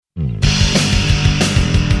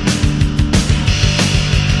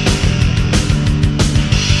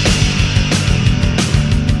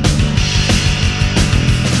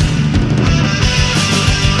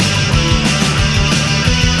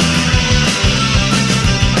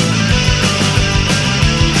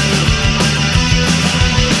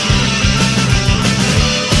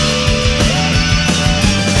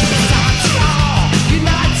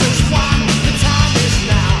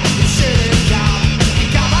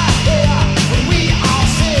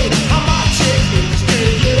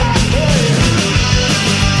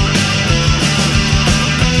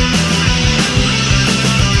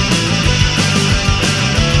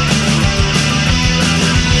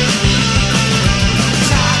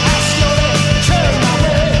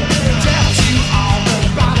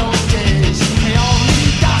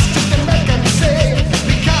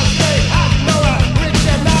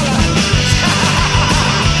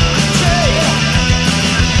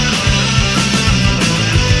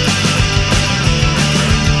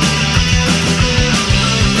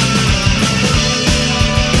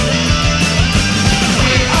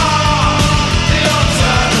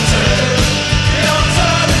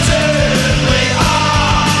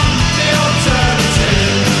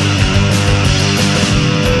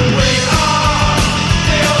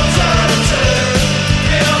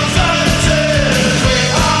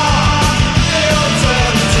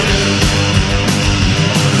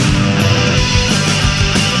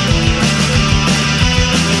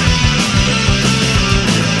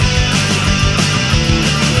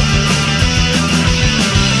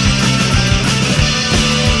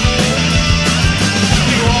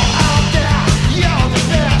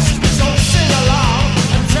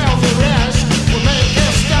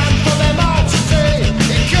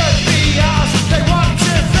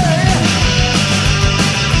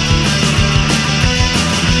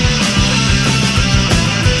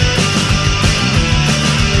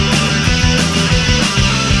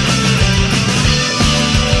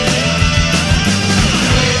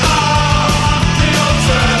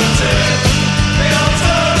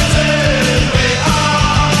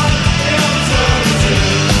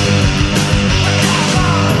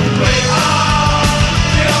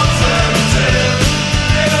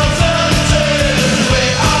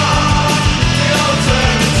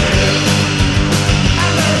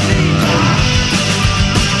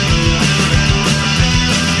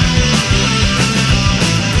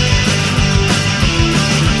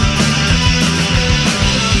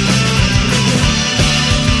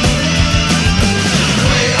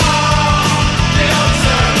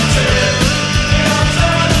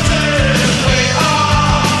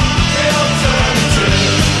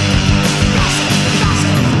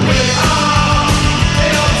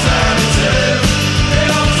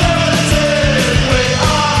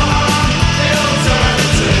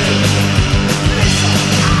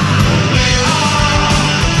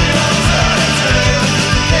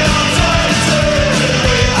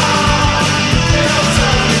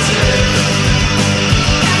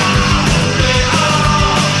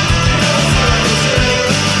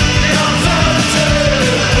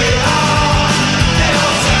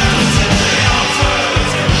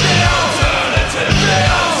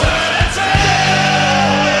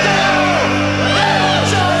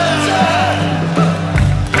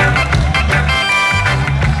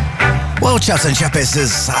chaps and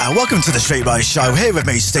chapesses, welcome to the Street Boys Show, here with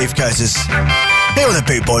me, Steve Curtis, here on the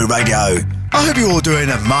Boot Boy Radio. I hope you're all doing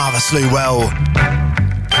marvellously well.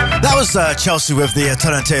 That was Chelsea with The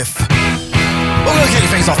Alternative. We're going to kick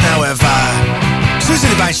things off now with Susie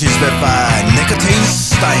the Banshees with Nicotine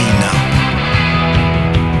Stain.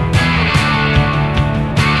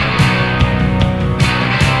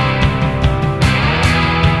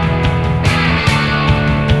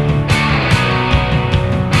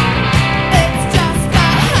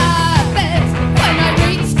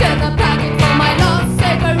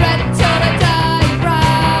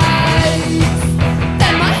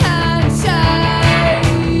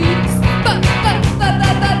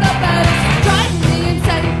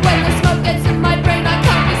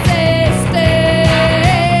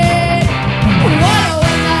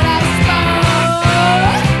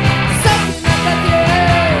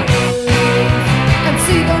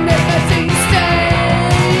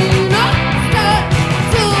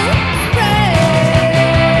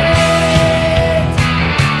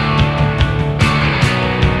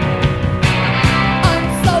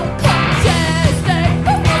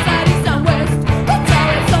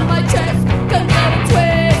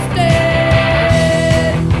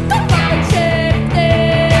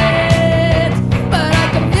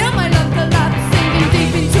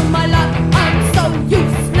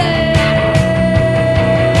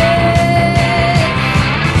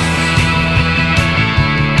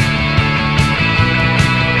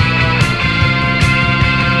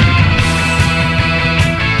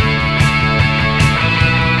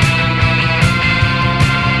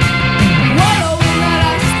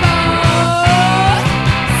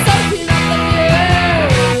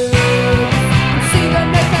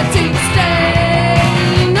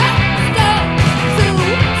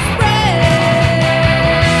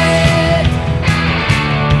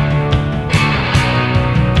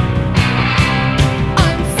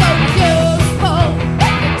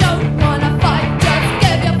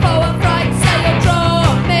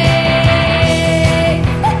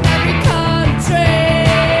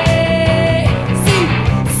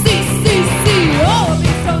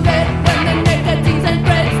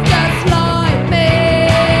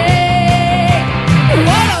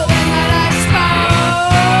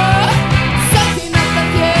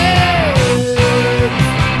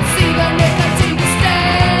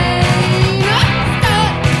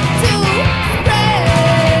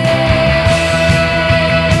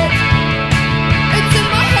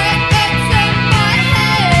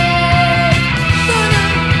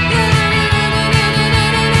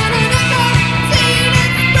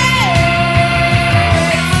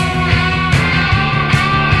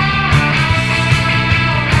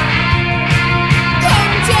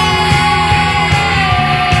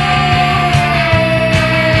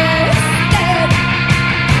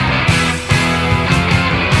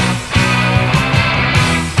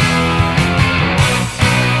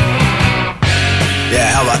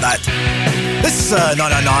 This is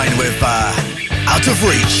 909 with Out of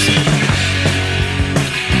Reach.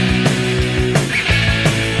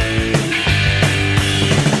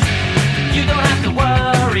 You don't have to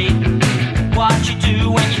worry what you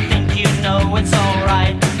do when you think you know it's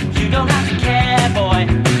alright. You don't have to care, boy,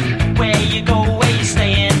 where you go, where you're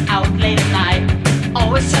staying out late at night.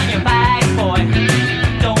 Always turn your back, boy.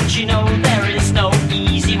 Don't you know there is no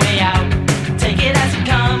easy way out? Take it as it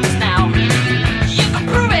comes now. You can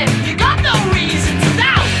prove it. You got no reason to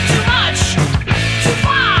doubt too much, too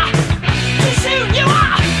far.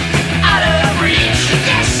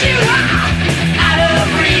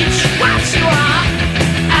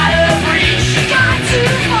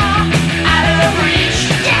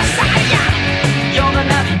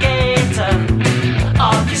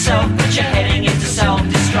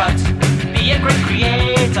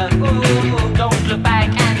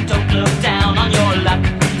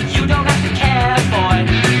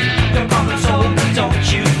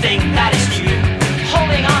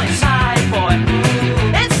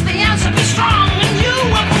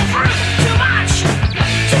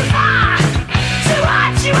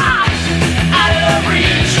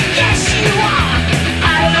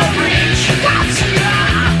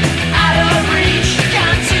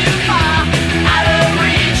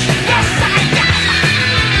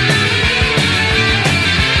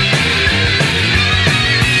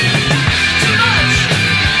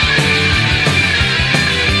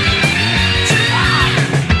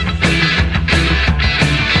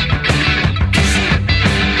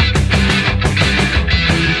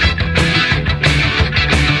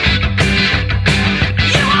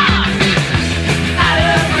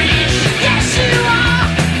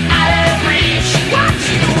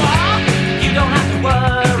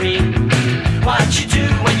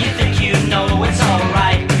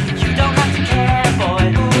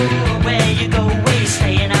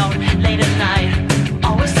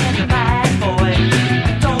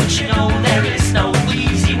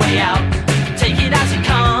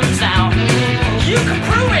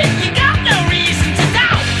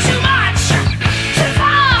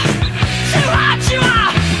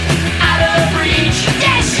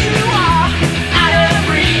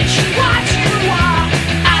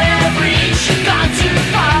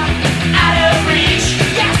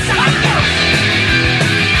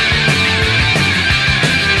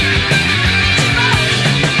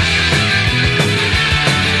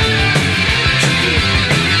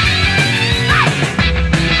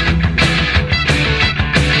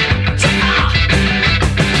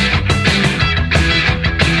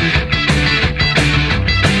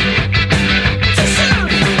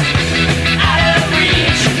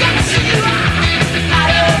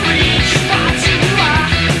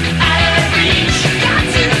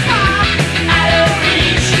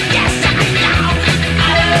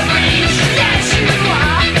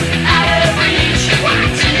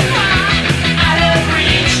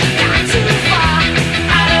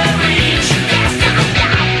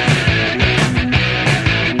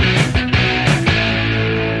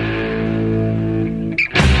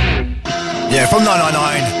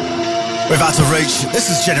 Without a Reach. This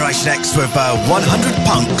is Generation X with 100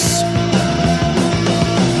 Punks.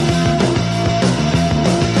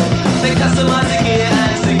 They customize the gear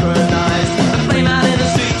and synchronize the flame out in the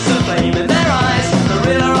streets, the flame in their eyes. The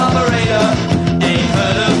real operator ain't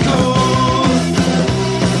heard of cool.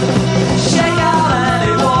 Shake out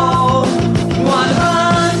any wall, 100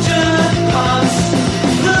 punks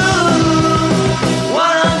rule,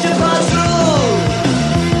 100 punks rule.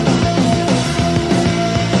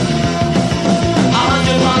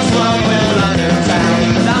 100 punks run with London town,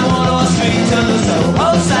 down Wardour Street to the Soho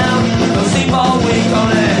Sound. No steamboat week on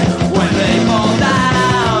it when they fall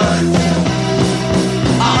down.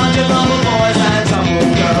 100 rumble boys and tumble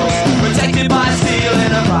girls, protected by steel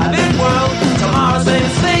in a private world. Tomorrow's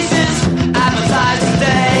famous faces advertised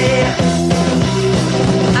today,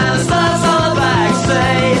 and the stars on the back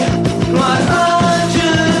say 100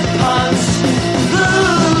 punks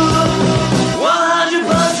rule, 100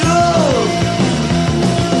 punks rule.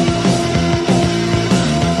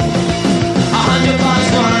 100 punks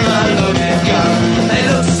run a loaded gun. They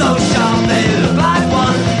look so sharp, they look like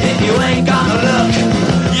one. If you ain't got a look,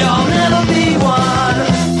 you'll never be one.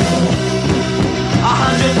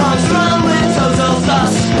 100 punks run with total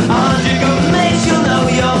dust. 100 good mates you'll know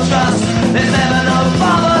you'll trust. There's never no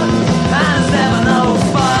bother, and there's never no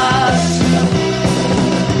fuss.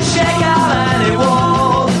 Check out any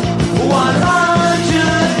wall,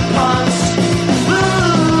 100 punks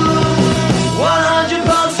rule, 100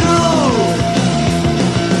 punks rule.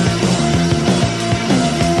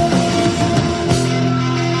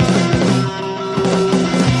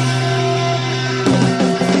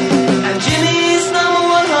 And Jimmy's number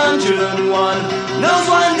 101 knows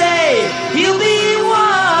one day he'll be one.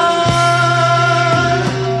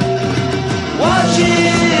 Watch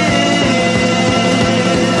him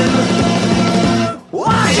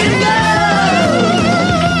go.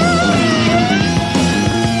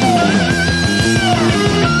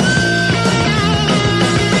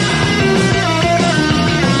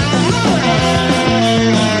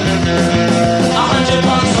 100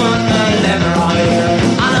 bucks for the leather on it.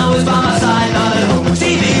 I know he's by my side, not at home with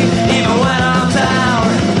TV. Even when I'm down,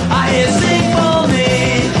 I hear sing for me.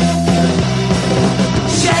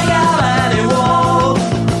 Shake out any wall,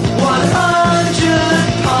 100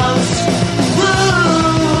 punks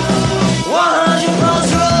rule, 100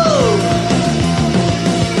 punks rule.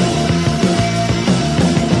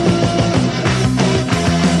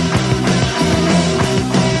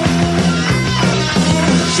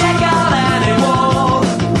 Check out any wall,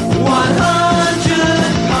 100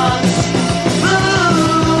 punks rule,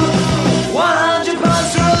 100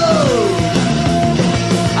 punks rule.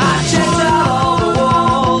 I checked out all the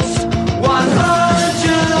walls,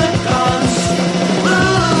 100 punks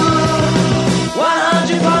rule,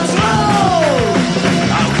 100 punks rule.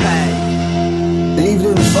 Okay.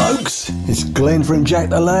 Evening, folks. It's Glenn from Jack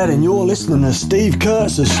the Lad, and you're listening to Steve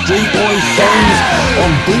Curtis' Street Boy Songs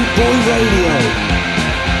on Boot Boy Radio.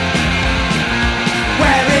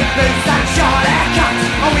 Wearing boots and short haircuts,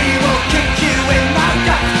 and we will kick you in the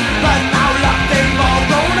gut. But now look, they've all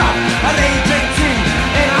grown up, and they drink tea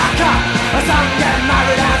in our cup. Some get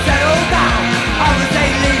married and settle down, others they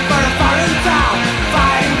leave for a foreign town.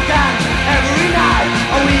 Fighting gang every night,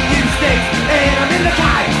 and we use sticks in a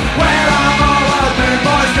midnight. Where are all the boot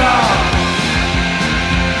boys gone?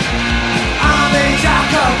 I'm the jack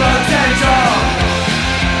of potential.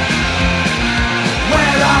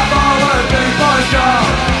 Where are all the boot boys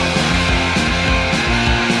gone?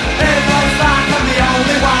 In the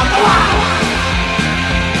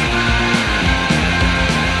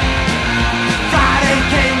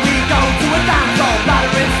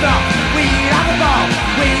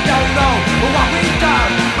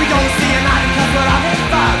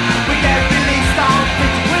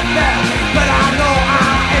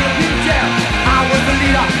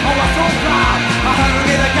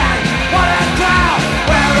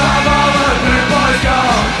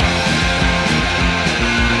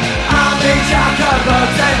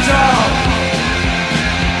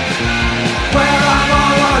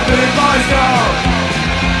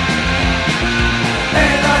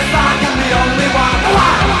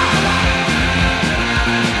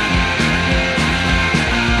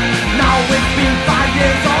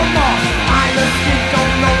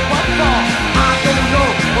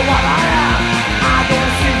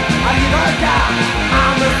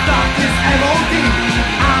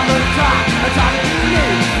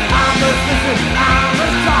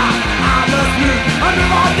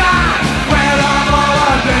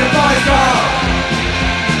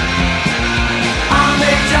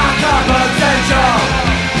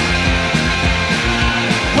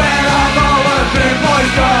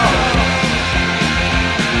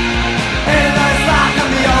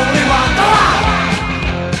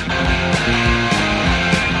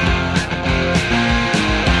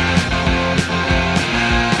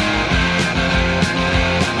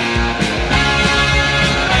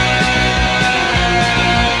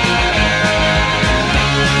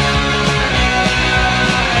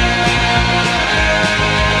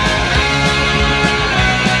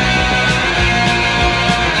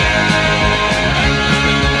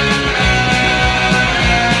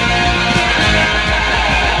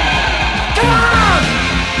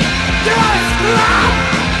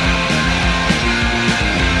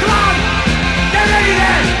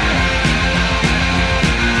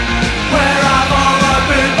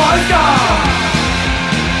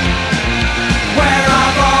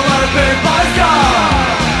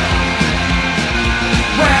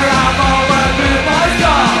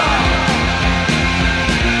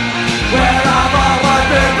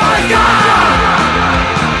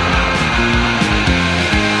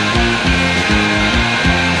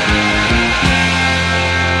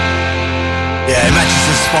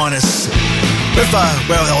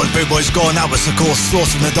Where the old boot boys gone? That was, of course,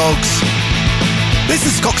 Slaughtering the Dogs. This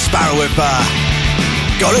is Cock Sparrow with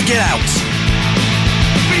Gotta Get Out.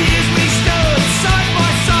 For years we stood side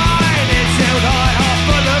by side, it's held high, heart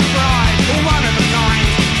full of pride, one of a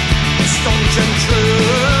kind, staunch and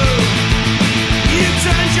true. You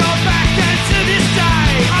turned your back, and to this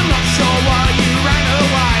day, I'm not sure why you ran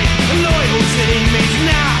away. Loyalty means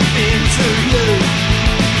nothing to you.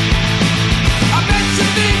 I bet you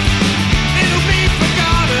think it'll be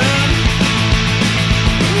forgotten.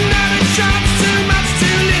 Not a chance, too much,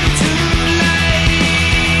 too little, too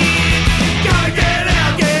late. Gotta get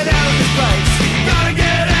out of this place. Gotta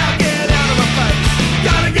get out of my face.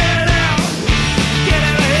 Gotta get out of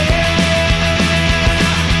here.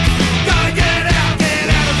 Gotta get out of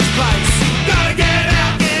this place. Gotta get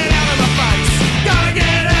out of my face. Gotta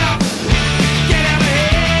get out of here.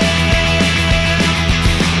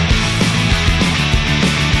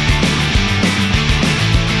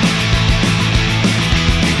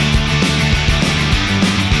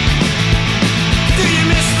 Do you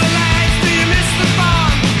miss the lads? Do you miss the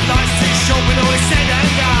fun? Life's too short with all it's said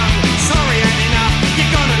and done. Sorry ain't enough,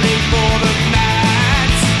 you're gonna need more than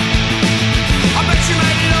that. I bet you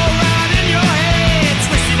made it all right in your head,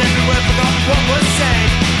 twisted every word, forgot what was said.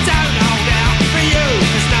 Don't hold out, for you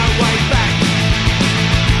there's no way back.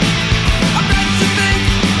 I bet you think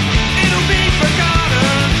it'll be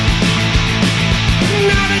forgotten.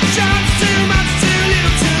 Not a chance, too much, too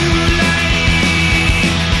little, too late.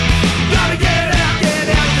 Gotta get out of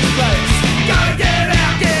this place. Gotta get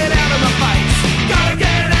out of my face. Gotta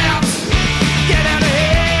get out of here.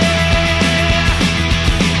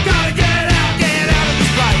 Gotta get out of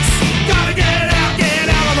this place. Gotta get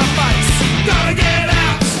out of my face. Gotta get out of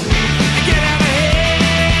here.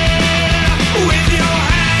 With your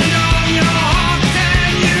hand on your heart,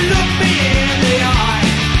 can you look me in the eye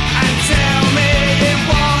and tell me it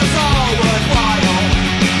was all worthwhile?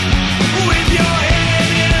 With your head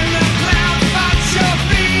in the clouds, but your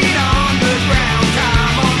feet on the ground,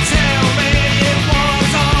 come on, tell me it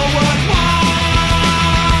was all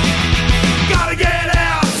worthwhile. Gotta get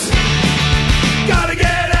out. Gotta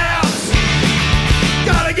get out.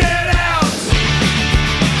 Gotta get out.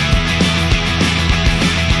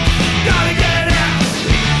 Gotta get out.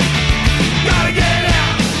 Gotta get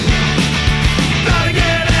out. Gotta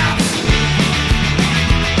get out.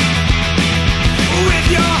 With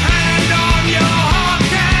your hand on your heart,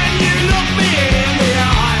 can you look me in the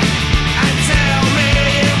eye and tell me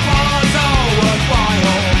it was all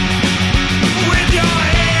worthwhile? With your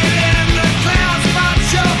head in the clouds, but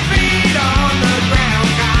your feet on the ground,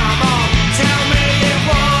 come on, tell me it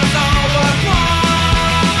was all worthwhile.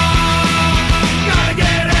 Gotta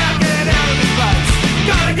get out of this place.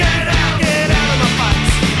 Gotta get out of my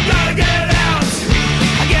face. Gotta get out of here.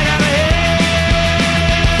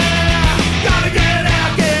 Gotta get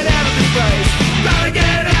out of this place. Gotta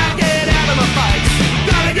get out of my face.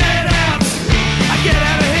 Gotta get out of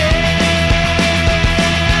here.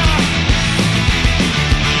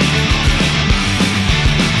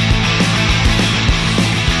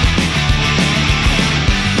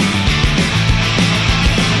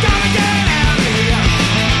 get out of here.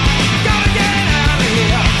 Gotta get out of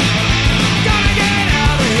here. Gotta get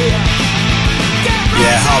out of here.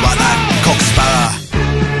 Yeah, how about that? Cock Sparrow.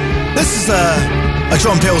 This is a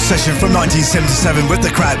John Peel session from 1977 with the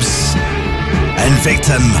Crabs and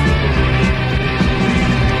Victim.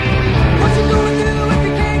 What you gonna do if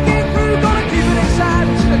you can't get through? Gonna keep it inside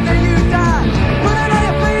till the day you die. Running out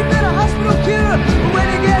of faith in a hospital cure, but when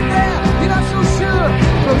you get there, you're not so sure.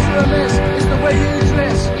 Closer or less is the way you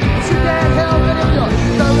dress, but you can't help it if you're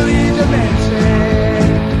thoroughly demented.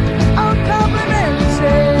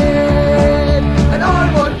 Uncomplimented, and all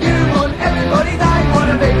what you want, everybody died, what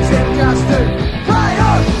a victim just to cry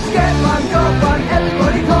on, get one, go one,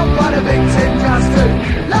 everybody come, what a victim just to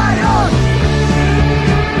lie on.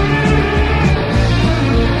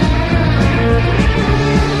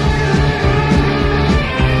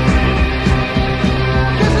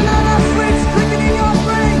 There's another switch clicking in your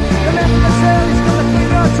brain. The mental cell is gonna think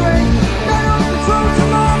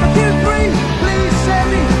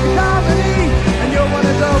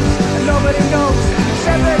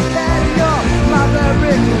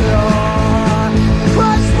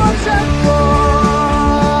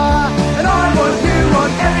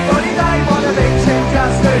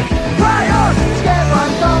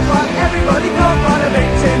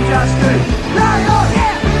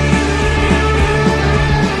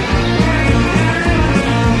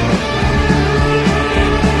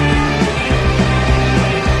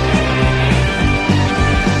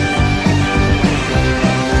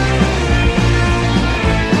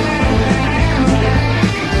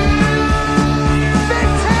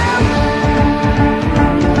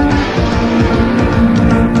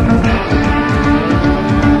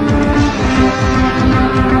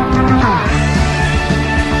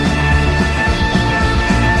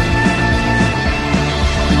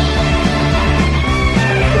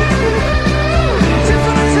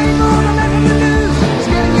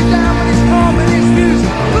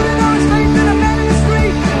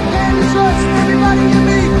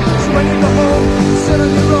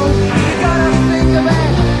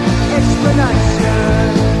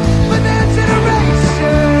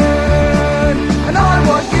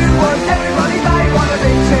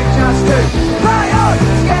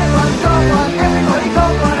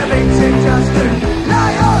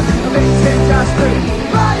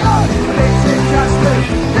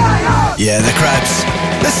Yeah, the Crabs.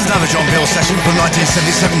 This is another John Peel session from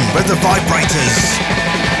 1977 with the Vibrators.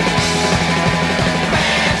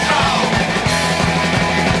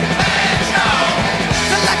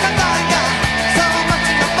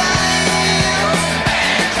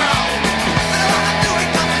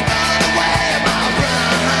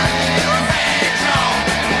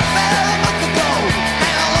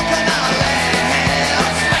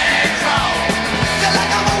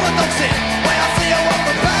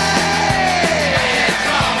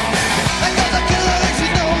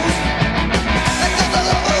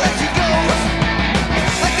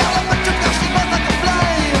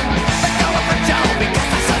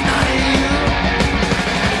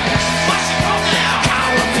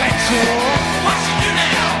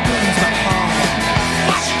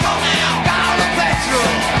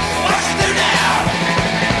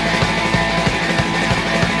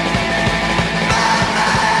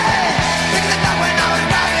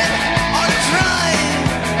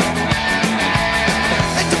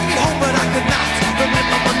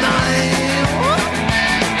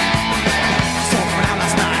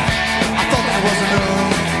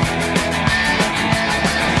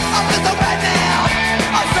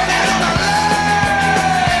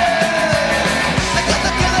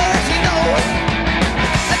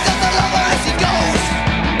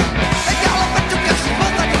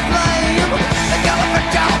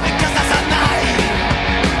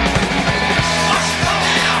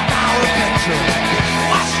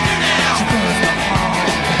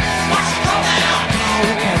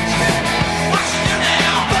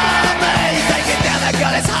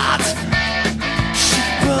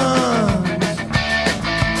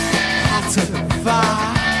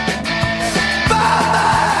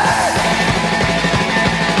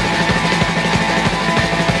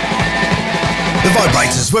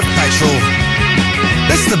 Vibrators with Petrol.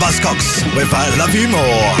 This is the Buzzcocks with I Love You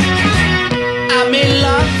More. I'm in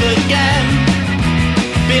love again.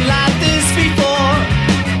 Been like this before.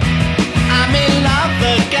 I'm in love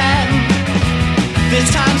again. This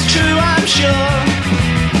time's true, I'm sure.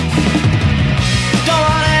 Don't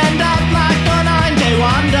wanna end up like a 9-day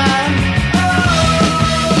wonder.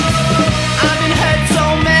 I've been hurt so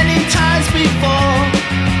many times before.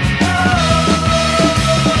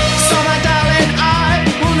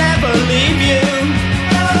 Leave you.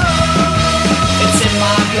 It's in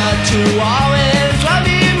my blood to always love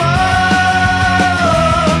you more,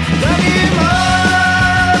 love you more.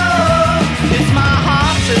 It's my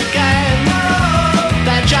heart again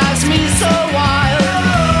that drives me so wild.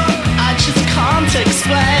 I just can't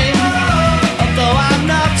explain, although I'm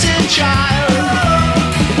not a child.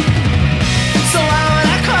 So why would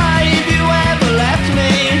I cry if you ever left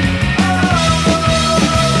me?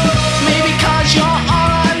 Maybe 'cause you're all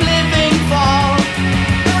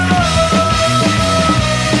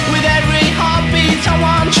I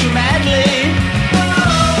want you madly.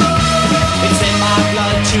 It's in my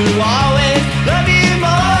blood to always love you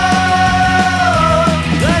more,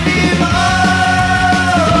 love you more.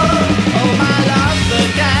 Oh my love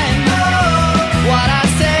again. What I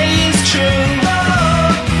say is true,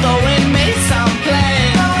 though it may sound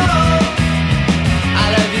plain. I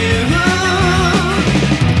love you.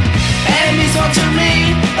 Enemies want to me,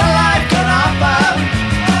 the life can offer.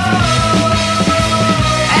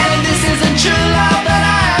 And if this isn't true love,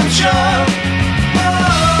 sure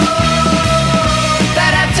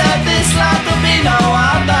that after this love there'll be no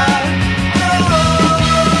other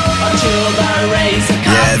until the razor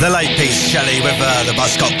comes. Yeah, the late Pete Shelley with the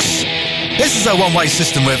Buzzcocks. This is a one-way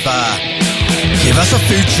system with Give Us a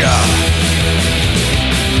Future.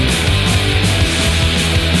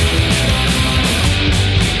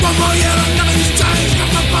 One more year and nothing's changed.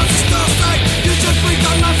 Got my buzz still fake. You just freak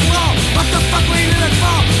on life for all. What the fuck we in it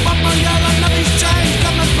for? One more year and nothing's changed.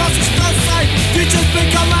 Got my buzz still fake. You just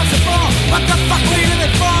freak on life for all. What the fuck we in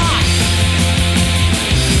it for?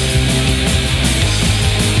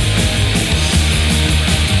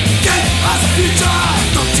 Give us a future.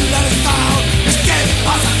 Don't you let us down. Just give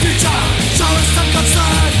us a future. Show us some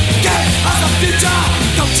concern. Give us a future.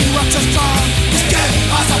 Don't you watch us strong. Just give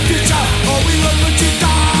us a future, or we will put you down.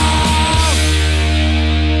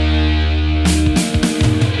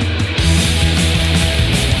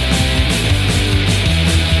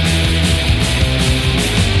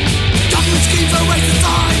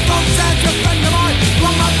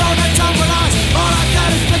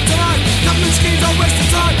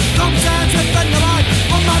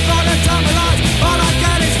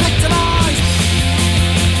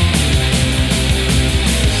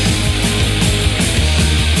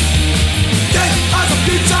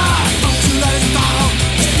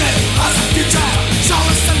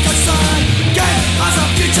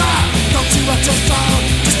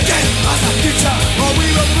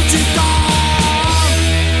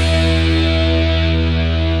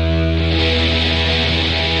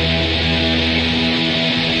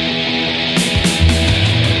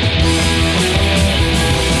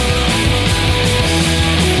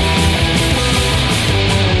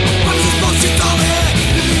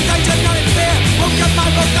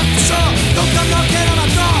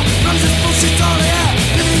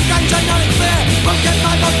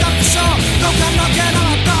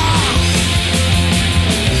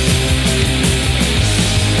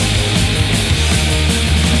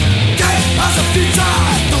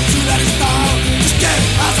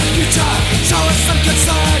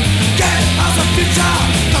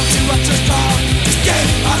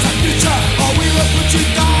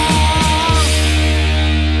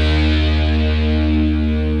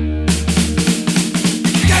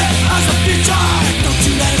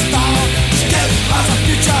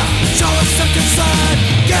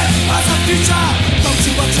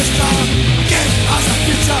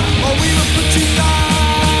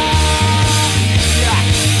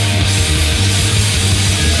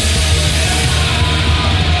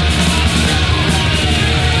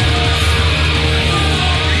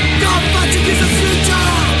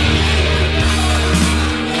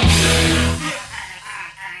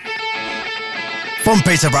 From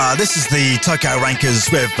Peterborough, this is the Tokyo Rankers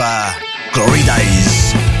with Glory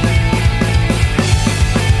Days.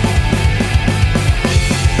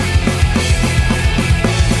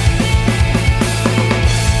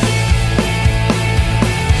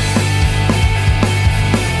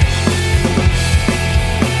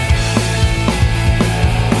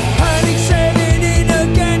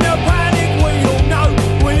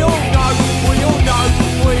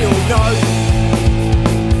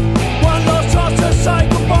 Say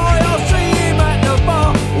goodbye, I'll see him at the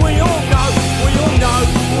bar. We all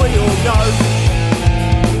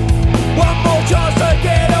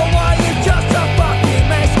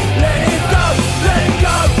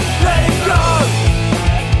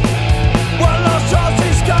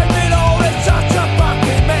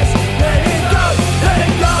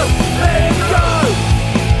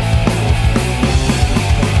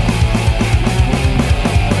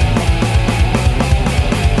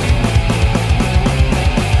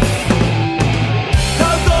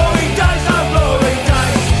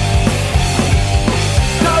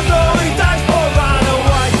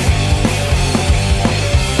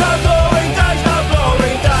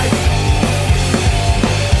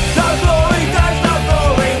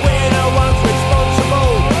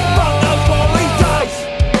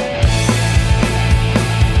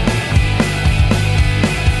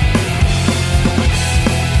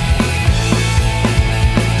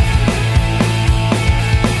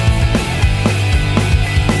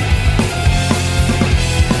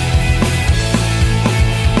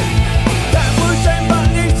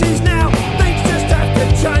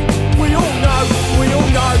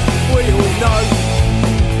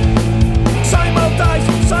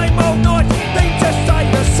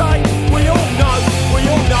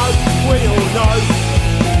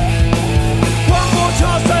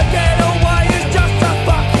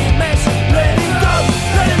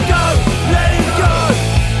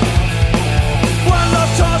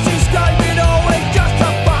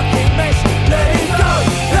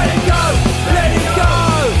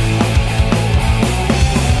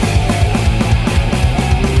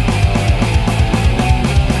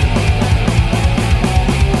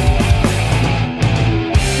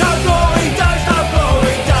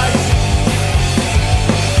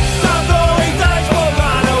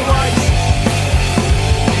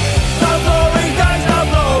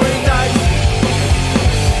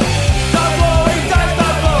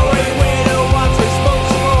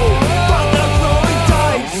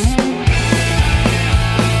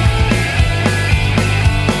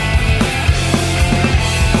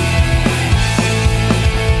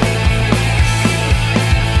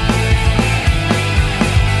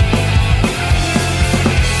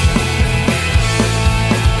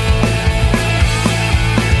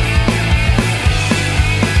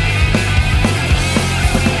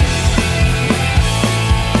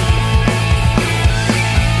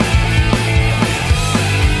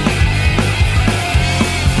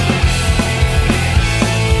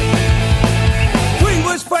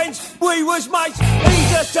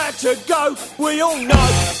to go. We all know,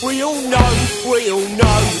 we all know, we all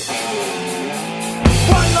know.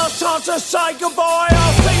 One last chance to say goodbye,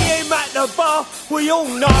 I'll see him at the bar. We all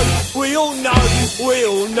know, we all know, we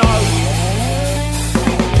all know.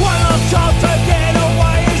 One last chance to get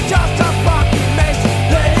away, it's just a fucking mess.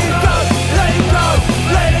 Let it go, let it go,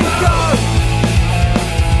 let it go.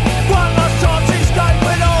 One last chance to escape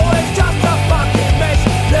it all, it's just a fucking mess.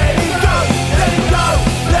 Let it go, let it go,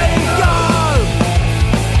 let it go.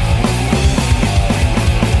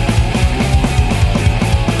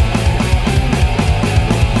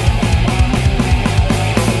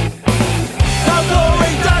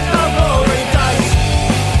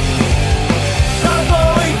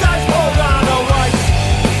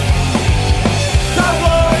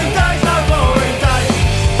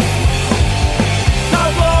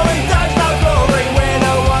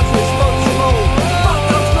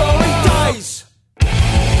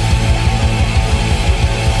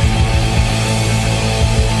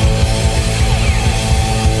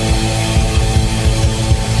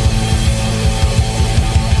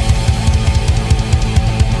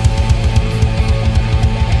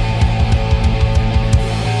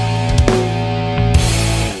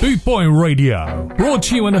 Boy Radio, brought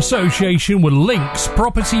to you in association with Links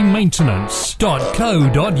Property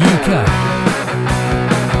Maintenance.co.uk.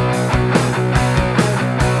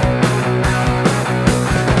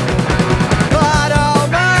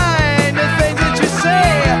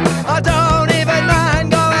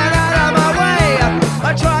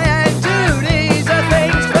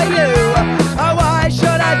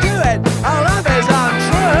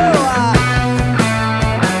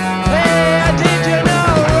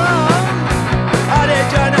 I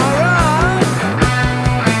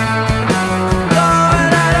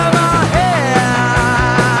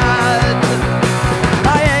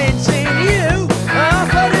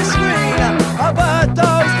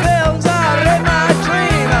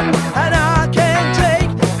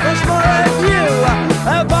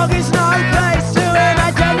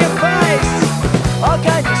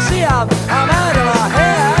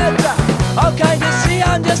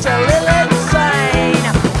just a little insane.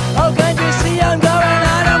 Oh, can't you see I'm going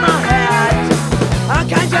out of my head? Oh,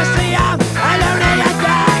 can't you see I'm lonely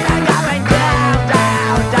again? I'm going down,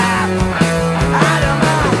 down, down, out of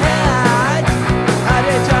my head. I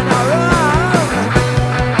did you no wrong?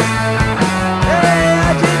 Hey,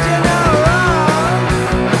 I did you no wrong?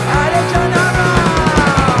 I did you no wrong?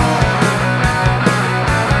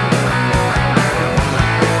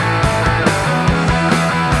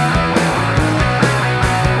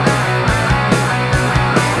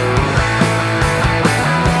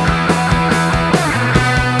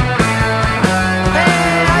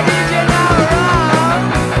 Hey, I did you no wrong?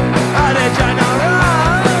 I did you no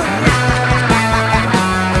wrong?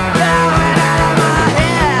 Going out of my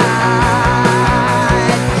head.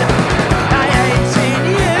 I ain't seen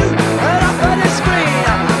you right off of the screen.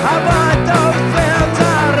 I bought those films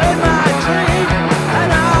are in my dream, and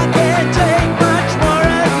I can't take much more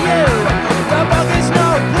of you. The book is no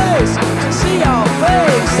place to see your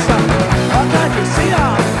face. Oh, can't you see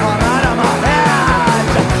I'm out of my head?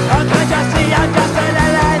 Oh, can't you see I'm just a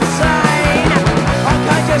little insane? Oh,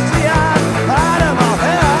 can't you see I'm out of my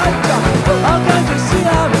head? Oh, can't you see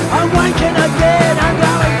I'm wanking again? I'm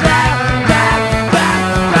going down, down, down,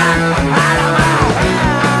 down, out of my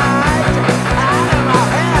head, out of my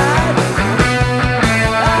head.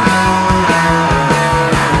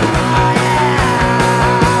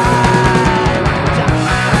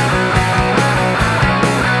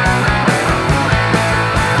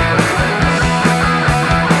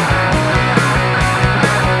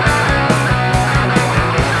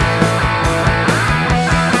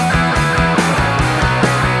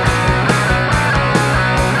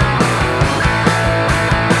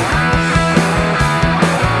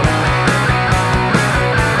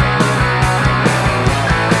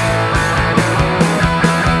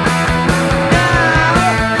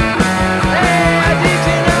 Hey, I did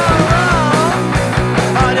you no wrong?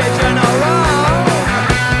 I did you no wrong?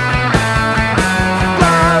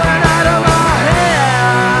 Going out of my head,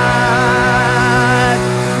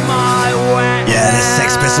 my wet. Yeah, the Sex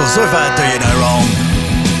Pistols with Do You Know Wrong.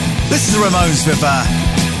 This is the Ramones with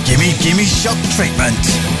Gimme Gimme Shock Treatment.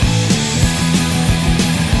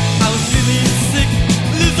 I was feeling sick,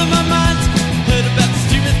 losing my mind. Heard about the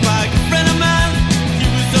streamers by a friend of mine. He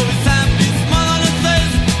was always happy, smile on his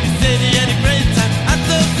face. He said he had a great time at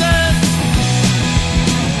the place.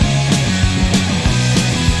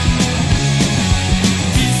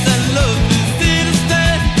 Peace and love is here to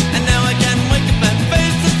stay, and now I can wake up and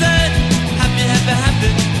face the day. Happy, happy,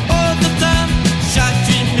 happy all the time. Shock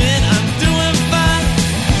treatment, I'm doing fine.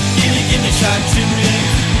 Gimme shock treatment.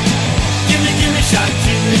 Gimme shock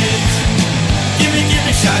treatment.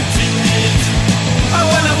 Gimme shock treatment. I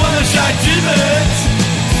wanna shock treatment.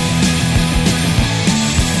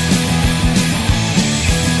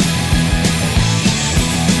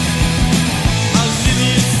 I was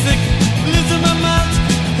feeling sick, losing my mind.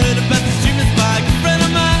 Heard about the streamers by a friend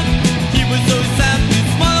of mine. He was always happy,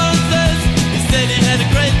 smile on his face. He said he had a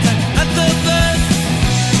great time at the place.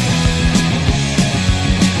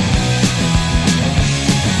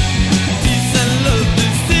 Peace and love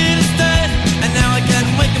is here to stay, and now I can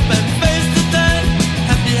wake up and face the day.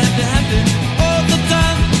 Happy, happy, happy all the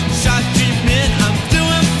time. Shock treatment, I'm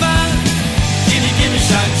doing fine. Gimme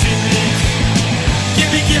shock treatment.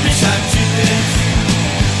 Gimme shock treatment.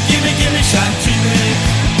 Gimme shock treatment.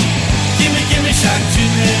 Gimme shock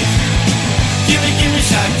treatment. Gimme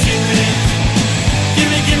shock treatment.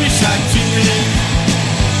 Gimme shock treatment.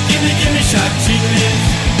 Gimme shock treatment.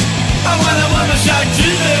 I wanna shock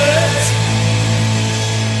treatment.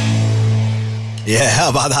 Yeah, how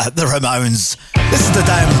about that? The Ramones. This is The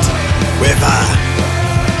Damned with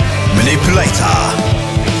Manipulator.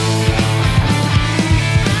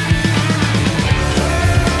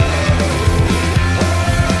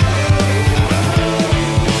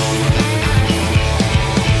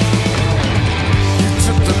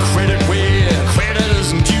 Took the credit where credit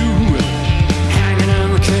isn't due. Hanging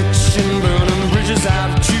in the kitchen, burning bridges out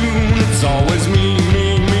of June. It's always me.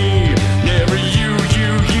 Never you.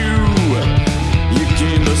 You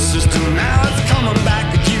gained the system, now it's coming back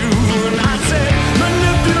at you. And I said,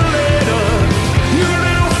 manipulator, you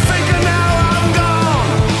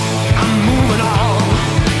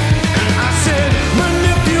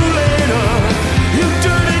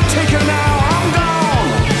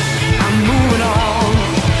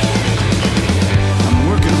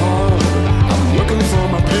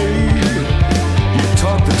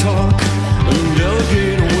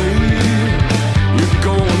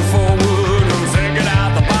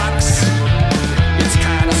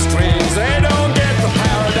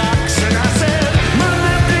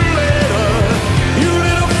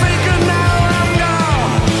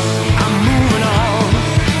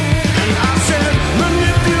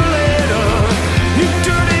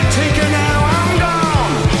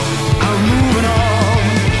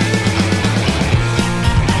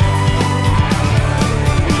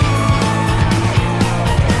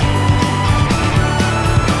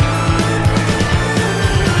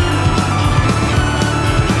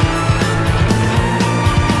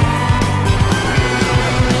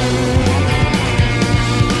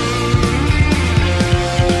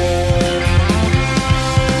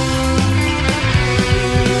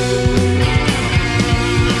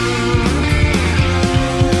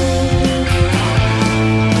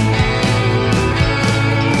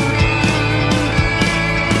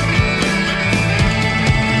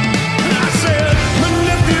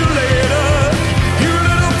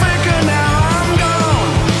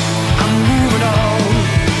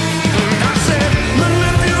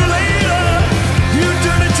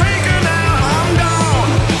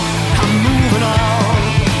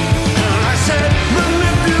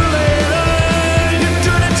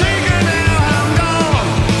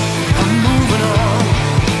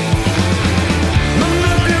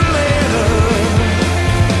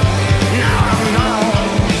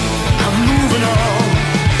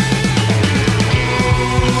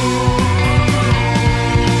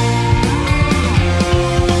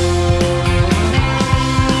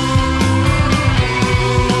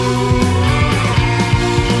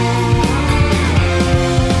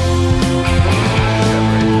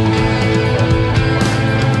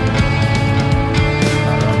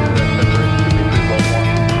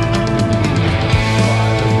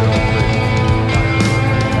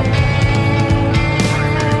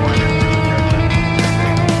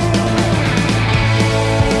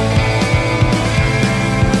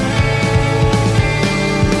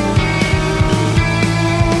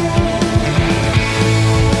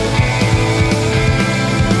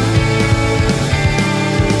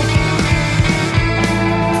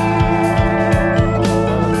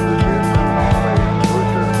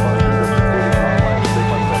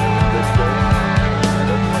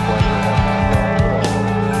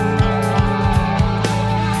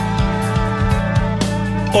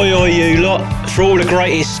you lot for all the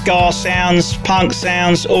greatest ska sounds, punk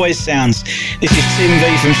sounds, always sounds. This is Tim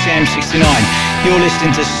V from Sham 69. You're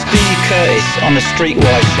listening to Steve Curtis on the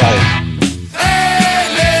Streetwise Show. Hey,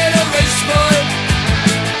 little rich boy,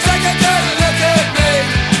 take a good look at me.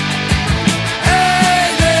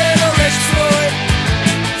 Hey, little rich boy,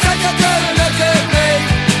 take a good look at me.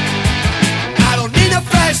 I don't need a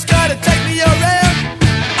fast car to take me around.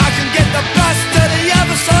 I can get the bus to the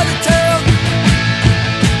other side of town.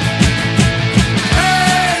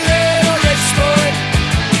 Hey, little rich boy,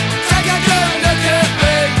 take a good look at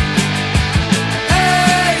me.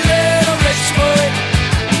 Hey, little rich boy,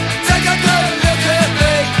 take a good look at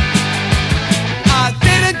me. I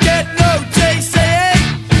didn't get no TCE.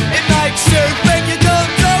 It makes you think you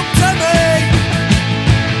don't talk to me.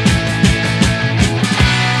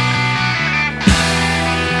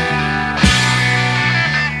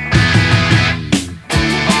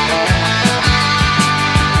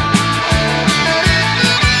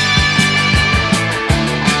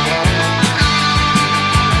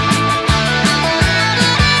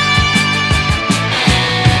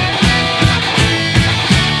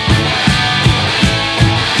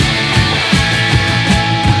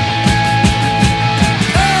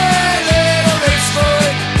 Hey, little rich boy,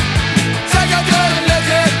 take a good look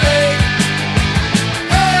at me.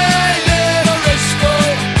 Hey, little rich boy,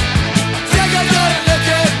 take a good look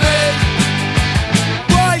at me.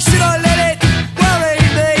 Why should I let it worry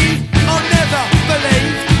me? I'll never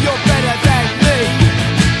believe you're better than me.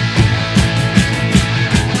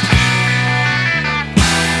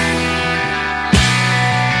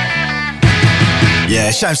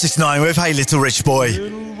 Yeah, Sham 69 with Hey Little Rich Boy.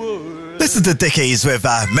 Listen to Dickies with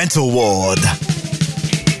Mental Ward.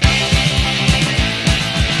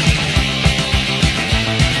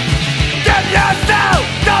 Get yourself,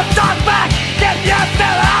 don't talk back. Get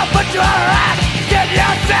yourself, I'll put you on a rack. Get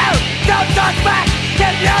yourself, don't talk back.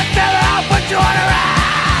 Get yourself, I'll put you on a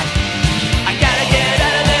rack. I gotta get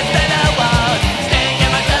out of this better world. Staring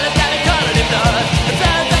at myself, it's got me calling it blood. It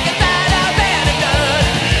sounds like a side out there to good.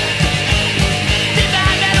 Deep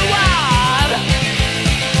down in the world.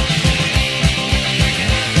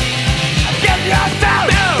 Get yourself,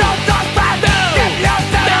 don't talk back. Get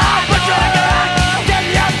yourself, I'll put you on a rack. Get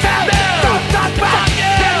yourself, don't talk back.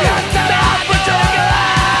 Get yourself, I'll put you on a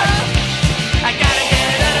rack. I gotta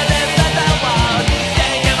get out of this better world.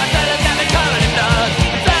 Staring at myself, it's got me calling it blood.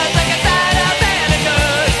 It sounds like a side out there to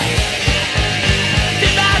good.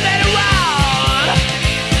 Deep down in the world.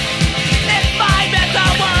 It's my better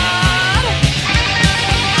world.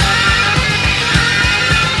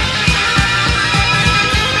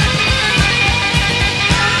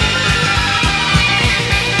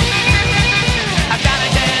 I gotta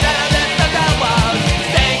get out of this better world.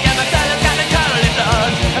 Staring at myself, it's got me calling it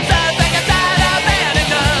blood. It sounds like a side out there to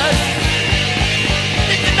good.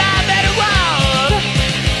 This is my better world.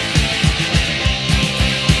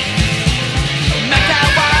 Better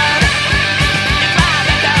world. It's my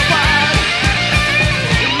better world.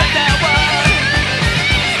 Better world.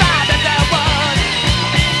 It's my better world.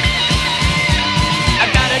 I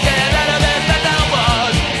gotta get out of this better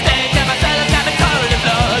world. Staring at myself, it's got me calling it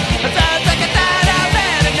blood. It sounds like a side out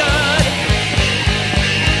there to good.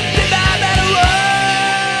 This is my better world.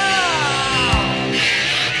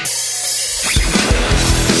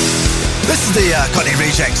 This is the Connie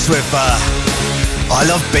Rejects with I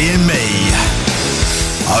Love Being Me.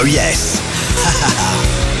 Oh yes.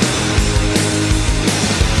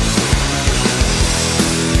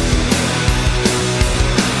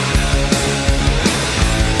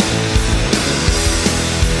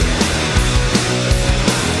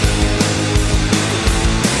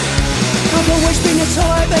 I've always been the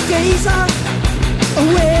type of geezer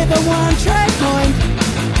with a one-track mind.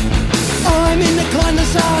 I'm in the kind of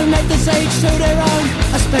zone that does each to their own.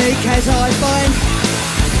 I speak as I find.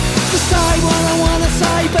 To say what I wanna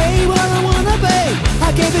say, be what I wanna be.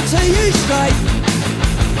 I give it to you straight.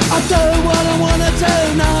 I do what I wanna do,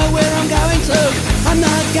 know where I'm going to. I'm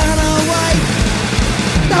not gonna wait.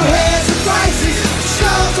 No hairs and braces,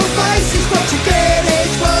 skulls and faces. What you get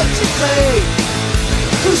is what you see.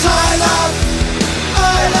 'Cause I love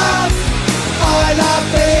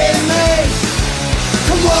being me.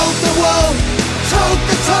 Come walk the wall, talk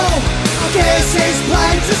the talk. I guess it's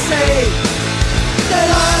plain to see that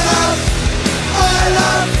I love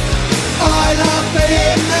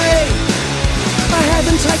being me. I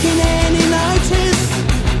haven't taken any notice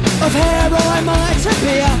of how I might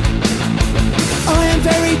appear. I am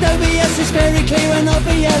very dubious, it's very clear and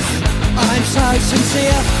obvious. I'm so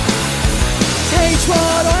sincere. Teach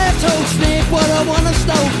what I have told, sniff what I want to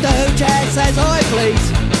stalk, do jazz as I please.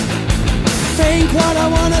 Think what I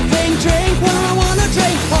wanna think, drink what I wanna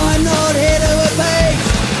drink. I'm not here to appease.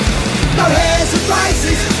 No hairs and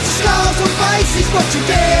braces, scars on faces. What you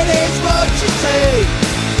get is what you see.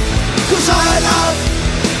 'Cause I love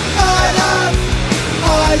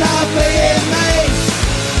being me.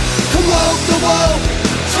 Can walk the walk,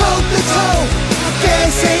 talk the talk. I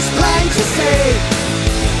guess it's plain to see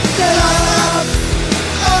that I love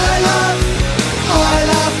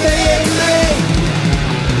being me.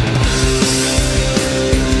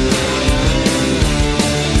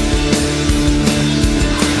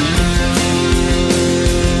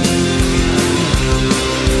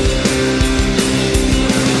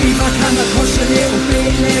 If I come across a little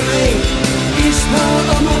bit leery, it's part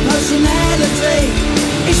of my personality.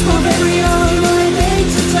 It's my very own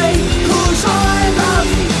identity. 'Cause I love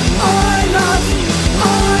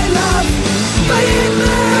being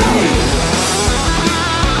me.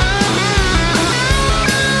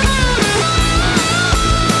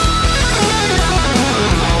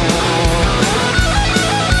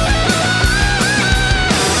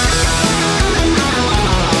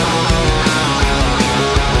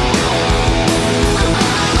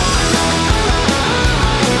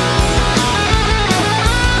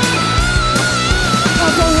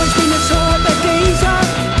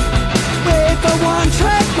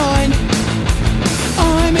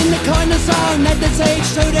 Kind of zone that there's each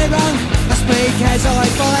to their own. I speak as I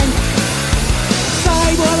find. Say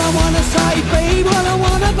what I wanna say, be what I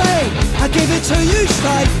wanna be. I give it to you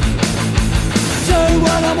straight. Do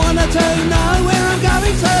what I wanna do, know where I'm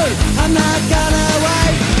going to. I'm not gonna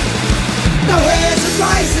wait. No hairs and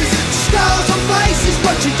braces, scars on faces.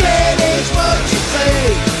 What you get is what you see.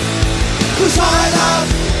 'Cause I love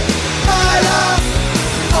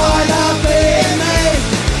being me.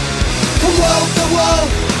 Can walk the walk,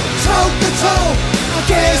 talk the talk. I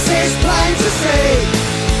guess it's plain to see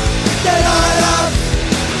that I love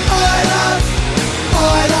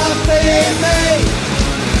being me.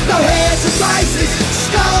 No hairs and braces,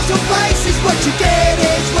 scars on faces. What you get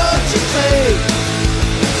is what you see.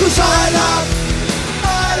 'Cause I love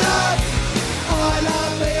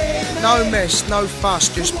being me. No mess, no fuss,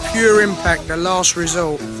 just pure impact, the last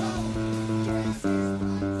resort.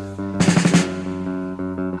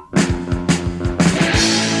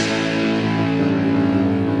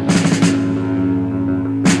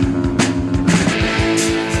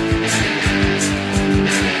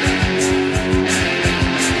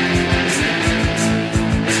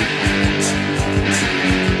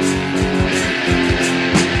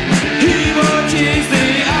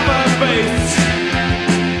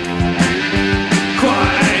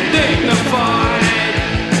 Quite dignified.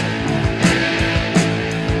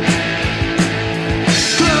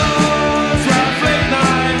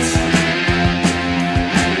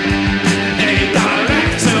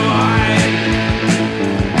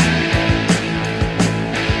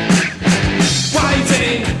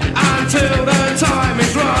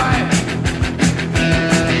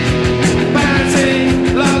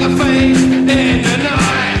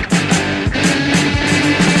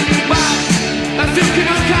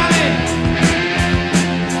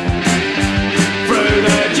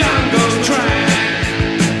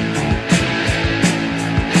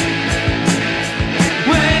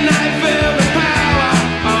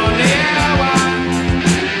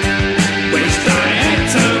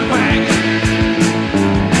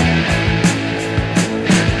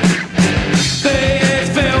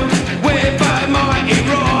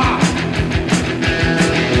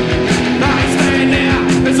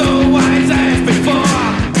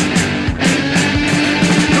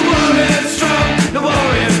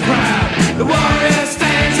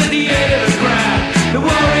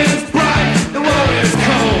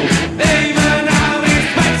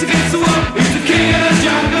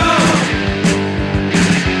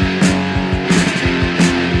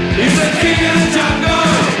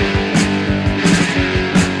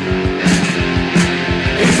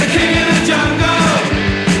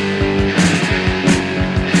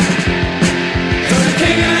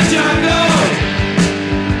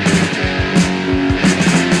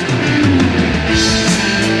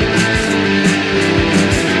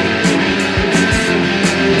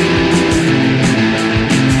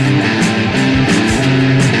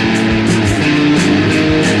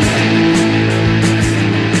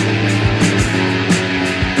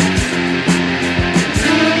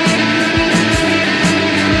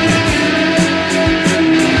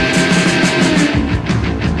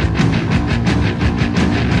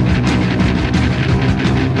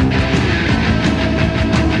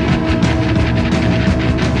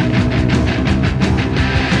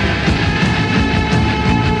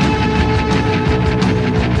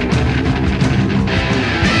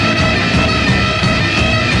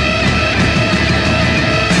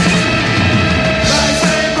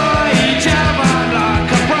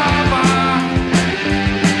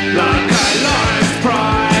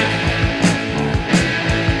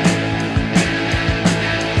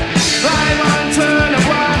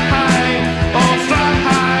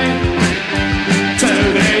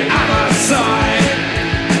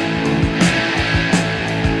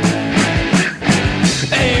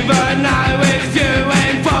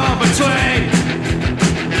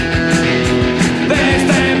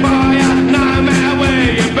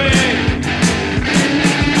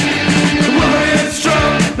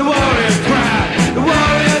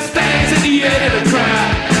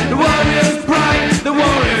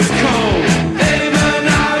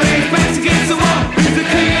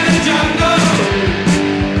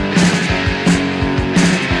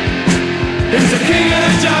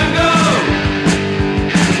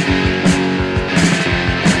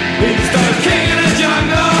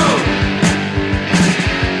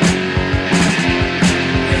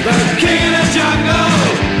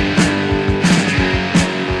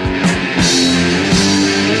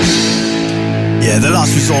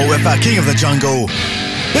 Dinosaur with King of the Jungle.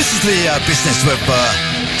 This is the business with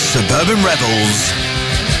Suburban Rebels.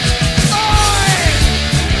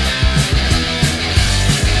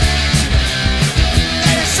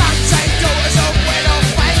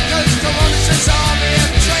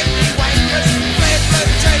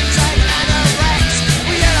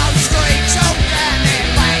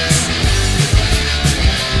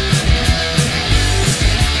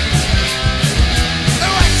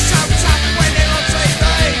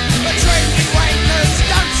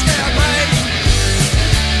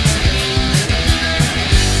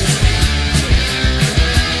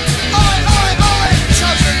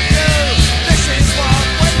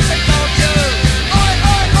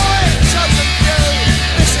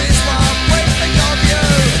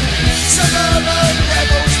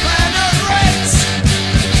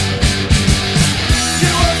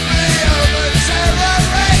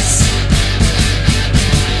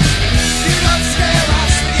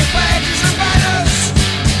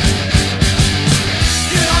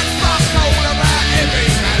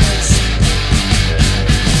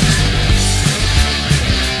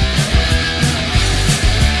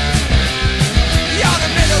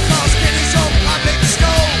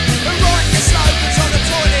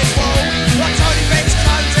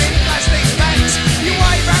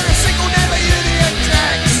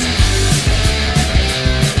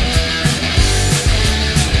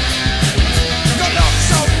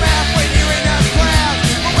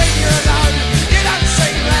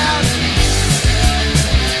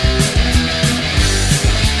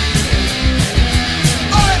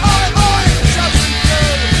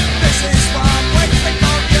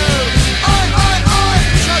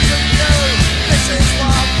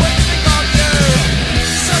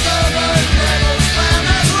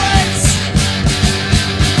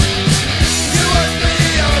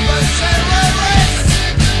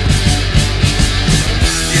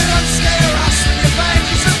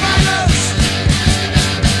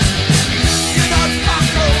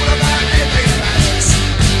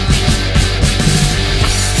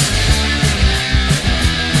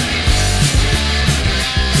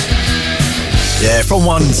 Yeah, from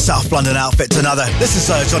one South London outfit to another. This is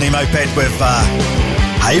Johnny Moped with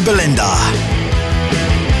Hey Belinda.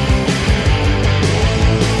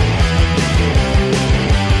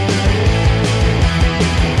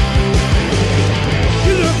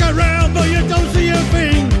 You look around but you don't see a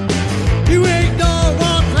thing. You ignore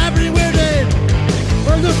what's happening with it.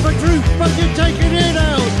 Well, look for truth but you're taking it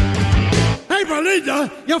out. Hey Belinda,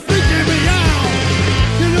 you're freaking me out.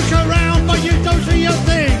 You look around but you don't see a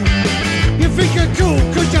thing. You think you're cool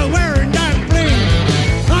cause you're wearing that bling.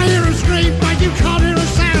 I hear a scream but you can't hear a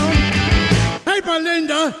sound. Hey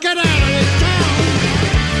Belinda, get out of this town.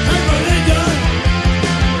 Hey Belinda,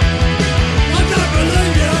 I don't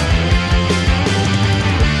believe you.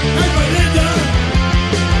 Hey Belinda,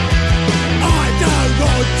 I don't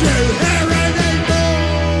want you here anymore.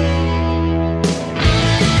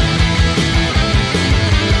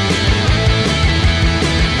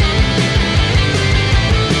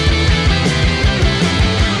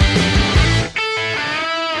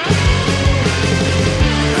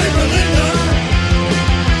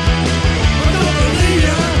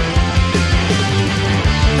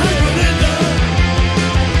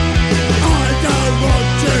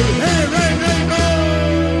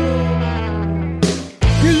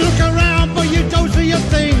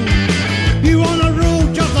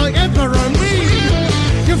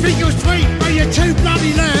 Too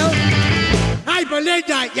bloody loud. Hey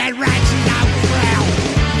Belinda, you ratty old crowd.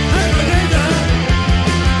 Hey Belinda,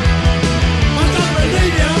 I don't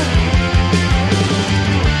believe you.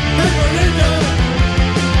 Hey Belinda,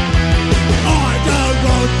 I don't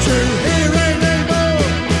want to hear anymore.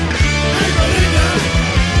 Hey Belinda,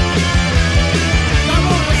 I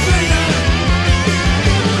want to see you.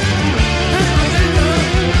 Hey Belinda,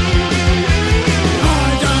 I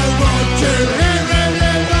don't want to hear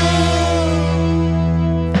anymore.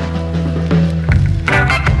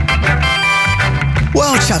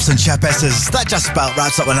 Well, chaps and chapesses, that just about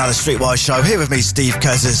wraps up another Streetwise show. Here with me, Steve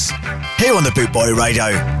Curtis, here on the Bootboy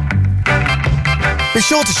Radio. Be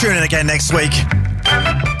sure to tune in again next week,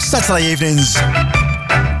 Saturday evenings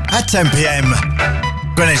at 10 p.m.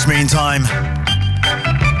 Greenwich Mean Time,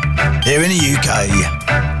 here in the UK.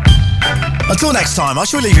 Until next time, I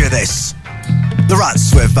shall leave you with this. The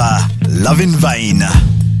Ruts with Love in Vain.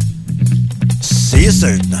 See you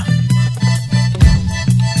soon.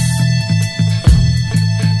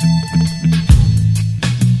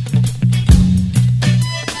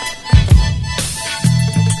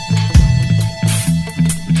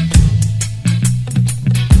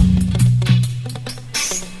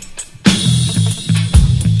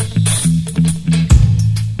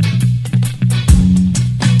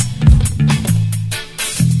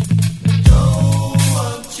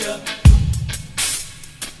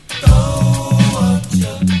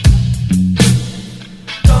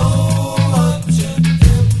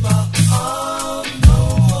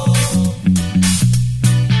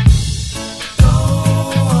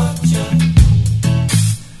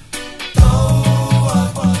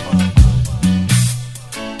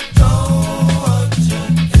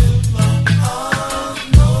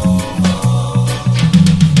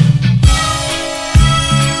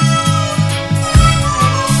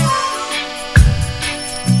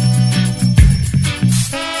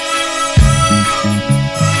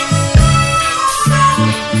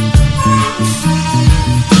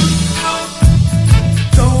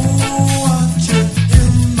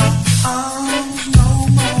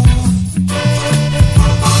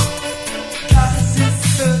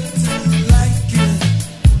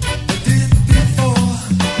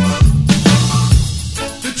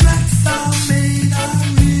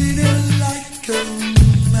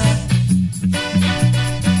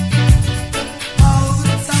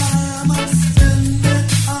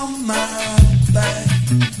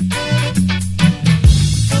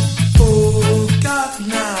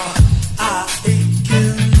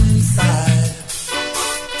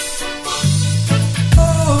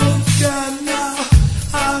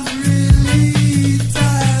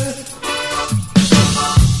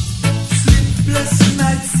 Sleepless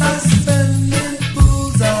nights I spent